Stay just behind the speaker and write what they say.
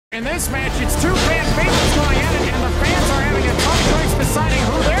In this match, it's two fan favorites going at it, and the fans are having a tough choice deciding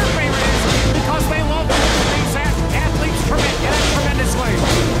who their favorite is because they love these athletes tremendously.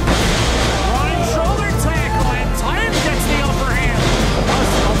 Running shoulder tackle, and Titan gets the upper hand.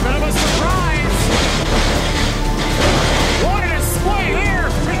 A bit of a surprise. What a display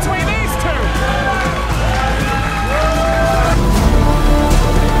here between these two.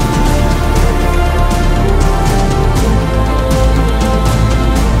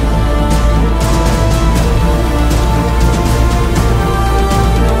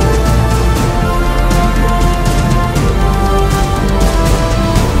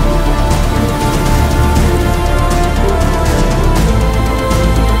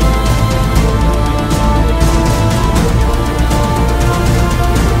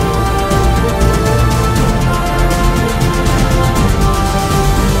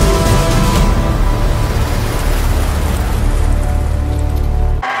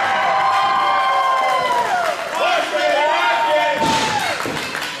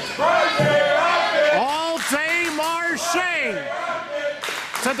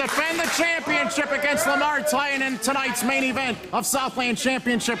 To defend the championship against Lamar in tonight's main event of Southland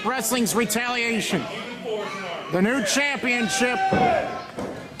Championship Wrestling's Retaliation. The new championship.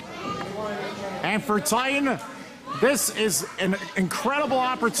 And for Titan, this is an incredible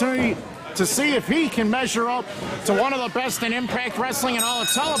opportunity to see if he can measure up to one of the best in Impact Wrestling and all of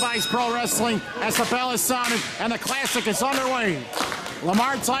televised pro wrestling as the bell is sounded and the Classic is underway.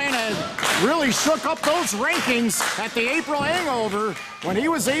 Lamar had really shook up those rankings at the April hangover when he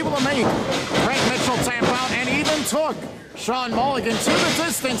was able to make Greg Mitchell tap out and even took Sean Mulligan to the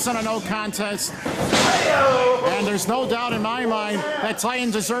distance in a no contest. And there's no doubt in my mind that Titan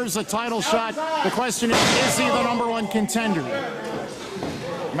deserves a title shot. The question is he the #1 contender?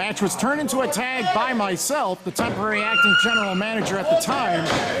 The match was turned into a tag by myself, the temporary acting general manager at the time.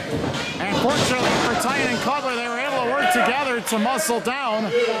 And fortunately for Titan and Cutler, they were able to work together to muscle down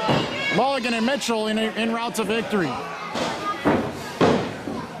Mulligan and Mitchell en route to victory.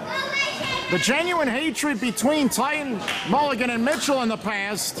 The genuine hatred between Titan, Mulligan, and Mitchell in the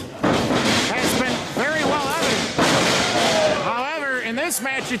past has been very well evident. However, in this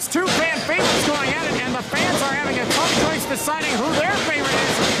match, it's two fan favorites going at it, and the fans are having a tough choice deciding who their favorite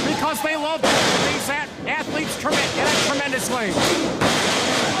is because they love these athletes tremendously.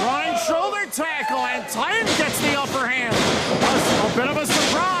 Running shoulder tackle, and Titan gets the upper hand. A bit of a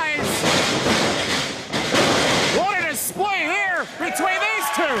surprise. What a display here between these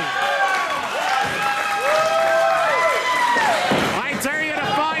two. I dare you to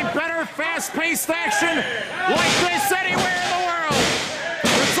find better fast-paced action like this anywhere in the world.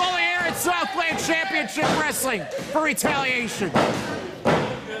 It's only here at Southland Championship Wrestling for Retaliation.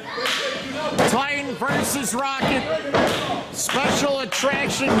 Titan versus Rockett. Special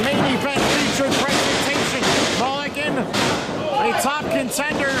attraction main event featured presentation. Mulligan, a top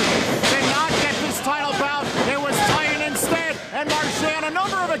contender, did not get this title bout. It was Titan instead, and Marshe on a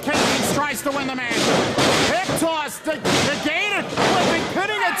number of occasions tries to win the match. Hip toss, negated, flipping,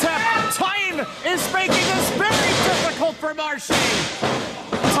 pinning attempt. Titan is making this very difficult for Marshe.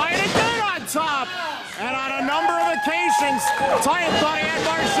 Titan again on top, and on a number of occasions, Titan thought he had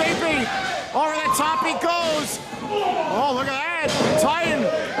Marshe beat. Over the top he goes. Oh, look at that. Titan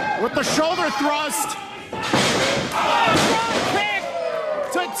with the shoulder thrust. Front kick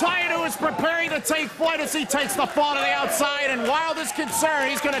to Titan, who is preparing to take flight as he takes the fall to the outside. And wild is concerned,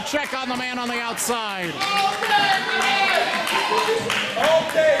 he's going to check on the man on the outside.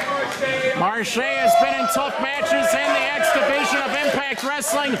 Marshe has been in tough matches in the X division of Impact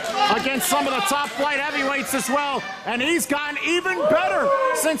Wrestling against some of the top flight heavyweights as well. And he's gotten even better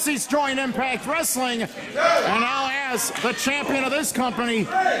since he's joined Impact Wrestling. And now as the champion of this company,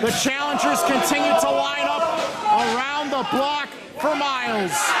 the challengers continue to line up around the block for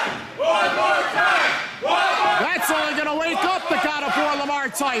miles. That's only going to wake up the God of War, Lamar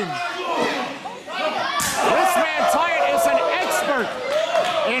Titan. This man, Titan, is an expert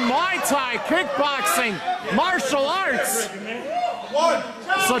in Muay Thai, kickboxing, martial arts.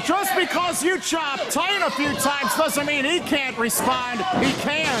 So just because you chop Titan a few times doesn't mean he can't respond. He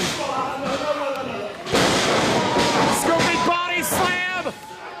can. Scooping body slam.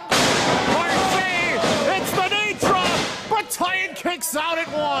 Marshe, it's the knee drop, but Titan kicks out at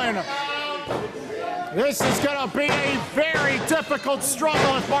one. This is going to be a very difficult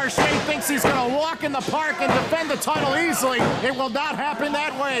struggle if Marshe thinks he's going to walk in the park and defend the title easily. It will not happen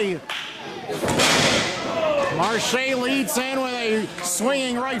that way. Marshe leads in with a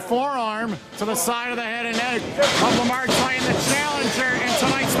swinging right forearm to the side of the head and neck of Lamar Titan, the challenger in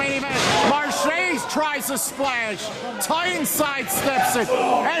tonight's main event. Marshe tries a splash. Titan sidesteps it,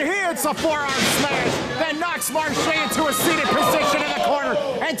 and he hits a forearm smash, then knocks Marshe into a seated position in the corner,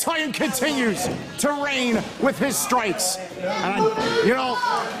 and Titan continues to reign with his strikes. And, you know,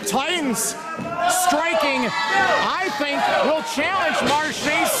 Titan's striking, I think, will challenge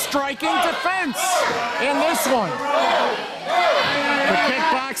Marshe's striking defense in this one. The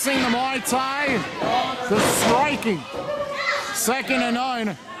kickboxing, the Muay Thai, the striking. 2nd and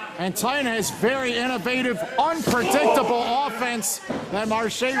 9. And Titan has very innovative, unpredictable offense that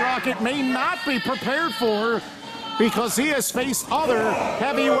Marshe Rockett may not be prepared for because he has faced other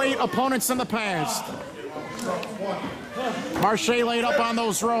heavyweight opponents in the past. Marshe laid up on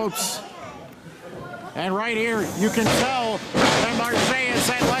those ropes. And right here, you can tell that Marshe is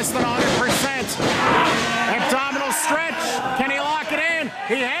at less than 100%. Abdominal stretch. Can he lock it in?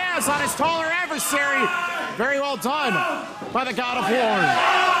 He has on his taller adversary. Very well done by the God of War.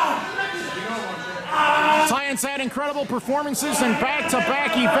 Titan's had incredible performances in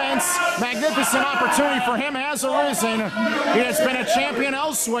back-to-back events. Magnificent opportunity for him has arisen. He has been a champion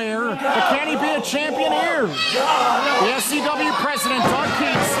elsewhere, but can he be a champion here? The SCW president, Doug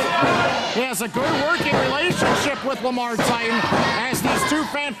Keats, he has a good working relationship with Lamar Titan as these two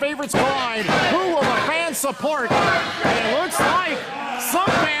fan favorites collide. Who will the fans support? And it looks like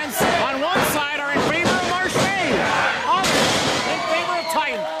some fans on one side are in favor of Marshe, others in favor of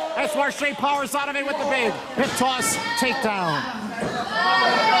Titan. As Marshe powers out of it with the big hip toss takedown.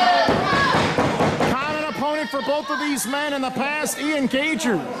 Common opponent for both of these men in the past, Ian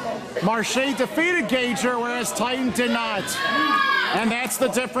Gauger. Marshe defeated Gauger, whereas Titan did not. And that's the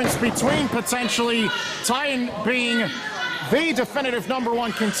difference between potentially Titan being the definitive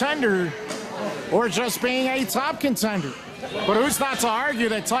 #1 contender or just being a top contender. But who's not to argue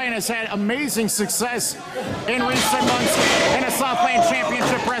that Titan has had amazing success in recent months in a Southland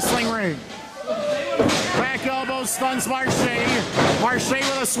Championship Wrestling ring. Back elbow stuns Marshe. Marshe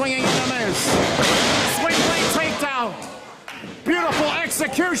with a swinging and a miss. Swing blade takedown. Beautiful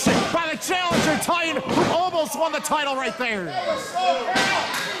execution by the challenger Titan, who almost won the title right there.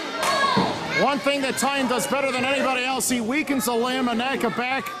 One thing that Titan does better than anybody else, he weakens a limb, a neck, a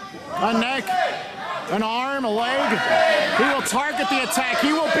back, a neck, an arm, a leg. He will target the attack.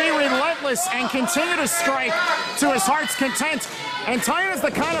 He will be relentless and continue to strike to his heart's content. And Titan is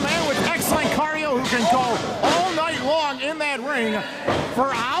the kind of man with excellent cardio who can go all night long in that ring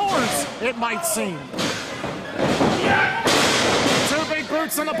for hours, it might seem. Two big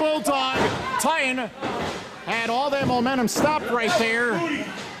boots in the Bulldog. Titan had all that momentum stopped right there.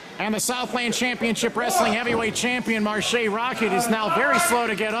 And the Southland Championship Wrestling heavyweight champion, Marshe Rockett, is now very slow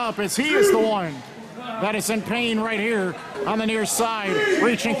to get up as he is the one that is in pain right here on the near side,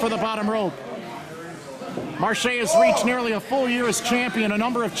 reaching for the bottom rope. Marshe has reached nearly a full year as champion. A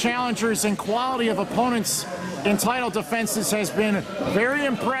number of challengers and quality of opponents in title defenses has been very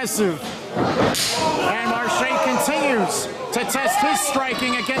impressive. And Marshe continues to test his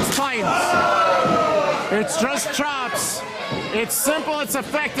striking against Titans. It's just chops. It's simple, it's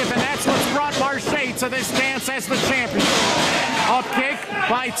effective, and that's what's brought Marshe to this dance as the champion. Up kick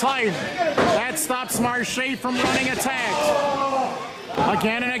by Titan. That stops Marshe from running attacks.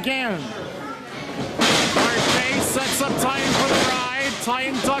 Again and again. Marshe sets up Titan for the ride.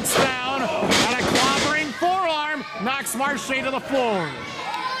 Titan ducks down, and a clobbering forearm knocks Marshe to the floor.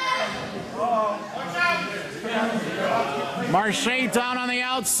 Marshe down on the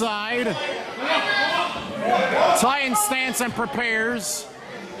outside. Titan stance and prepares.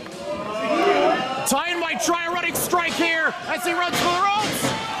 Titan might try a running strike here as he runs for the ropes.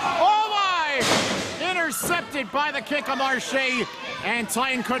 Oh my! Intercepted by the kick of Marshe, and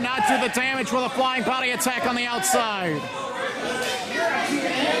Titan could not do the damage with a flying body attack on the outside.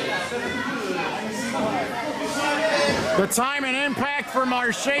 The time and impact for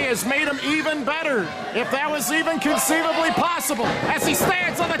Marshe has made him even better, if that was even conceivably possible, as he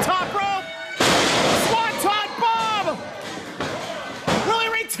stands on the top rope. Swanton bomb! Will he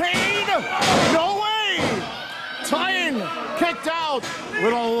retain? No way! Titan kicked out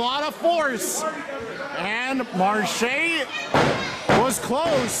with a lot of force, and Marshe was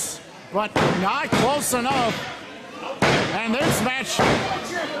close, but not close enough. And this match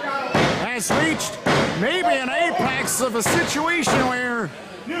has reached maybe an apex of a situation where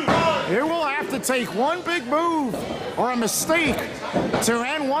it will have to take one big move or a mistake to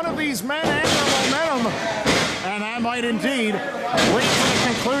end one of these men and their momentum, and that might indeed lead to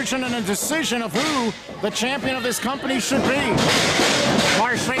the conclusion and a decision of who the champion of this company should be.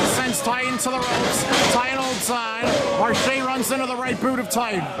 Marshe sends Titan to the ropes. Titan holds on. Marshe runs into the right boot of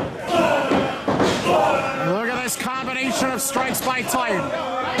Titan. Look at this combination of strikes by Titan.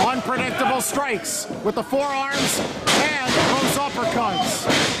 Unpredictable strikes with the forearms and those uppercuts.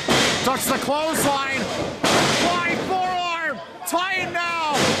 Ducks the clothesline. Flying forearm. Titan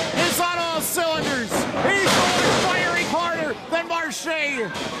now is on all cylinders. He's firing harder than Marshe.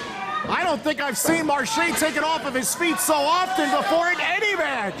 I don't think I've seen Marshe taken off of his feet so often before in any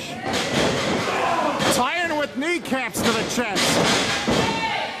match. Titan with kneecaps to the chest.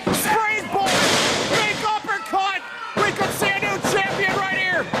 Springboard. Big uppercut. We could see a new champion right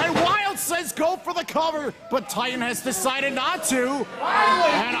here. And Wild says go for the cover, but Titan has decided not to.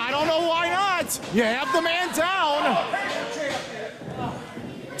 And I don't know why not. You have the man down.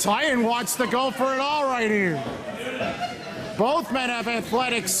 Titan wants to go for it all right here. Both men have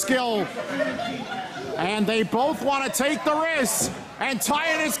athletic skill, and they both want to take the risk. And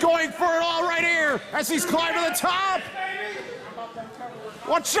Titan is going for it all right here as he's climbing the top.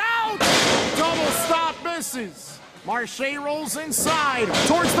 Watch out! Double stop misses. Marshe rolls inside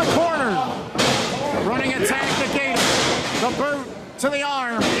towards the corner. Running attack negated. The boot to the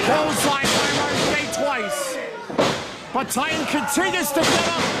arm. Clothesline by Marshe twice. But Titan continues to get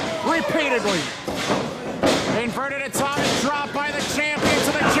up repeatedly. Inverted atomic drop by the champion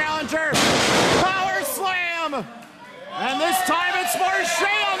to the challenger. Power slam! And this time it's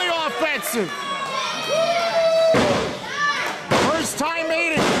Marshe on the offensive. First time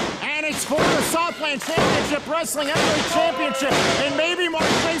meeting, and it's for the Southland Championship Wrestling Heavyweight Championship, and maybe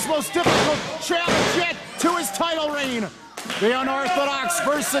Marshe's most difficult challenge yet to his title reign. The unorthodox,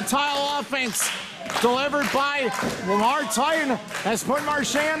 versatile offense delivered by Lamar Titan has put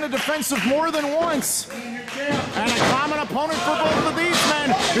Marshe on the defensive more than once. And a common opponent for both of these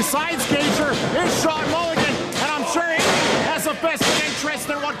men, besides Gager, is Sean Mulligan. And I'm sure he has a vested interest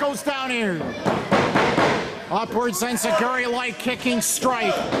in what goes down here. Upwards enziguri-like kicking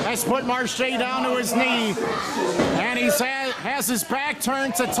strike has put Marshe down to his knee. And he has his back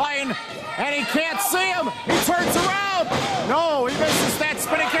turned to Titan, and he can't see him. He turns around. No, he misses that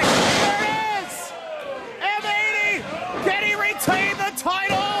spinning kick. There it is! M80! Can he retain the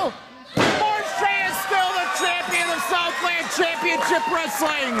title? Marshe is still the champion of Southland Championship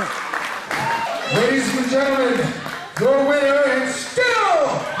Wrestling. Ladies and gentlemen, your winner and still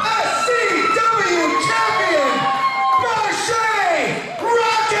SCW champion, Marshe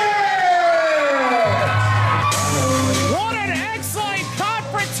Rockett! What an excellent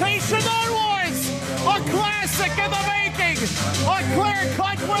confrontation that was! A classic in the making! A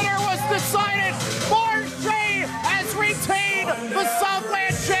clear-cut winner was decided! Marshe has retained the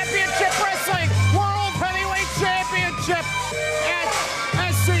Southland Championship Wrestling World Heavyweight Championship at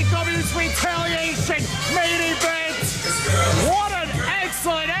SCW's Retaliation main event! What an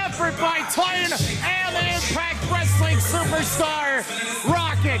excellent effort by Titan and the Impact Wrestling superstar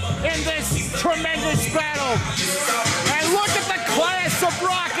Rockett in this tremendous battle. And look at the class of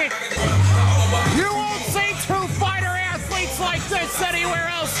Rockett. You won't see two fighter athletes like this anywhere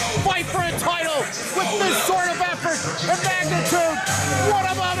else fight for a title with this sort of effort and magnitude. What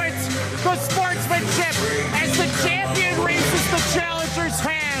a moment. The sportsmanship as the champion raises the challenger's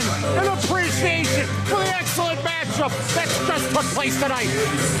hand in appreciation for the excellent matchup that just took place tonight.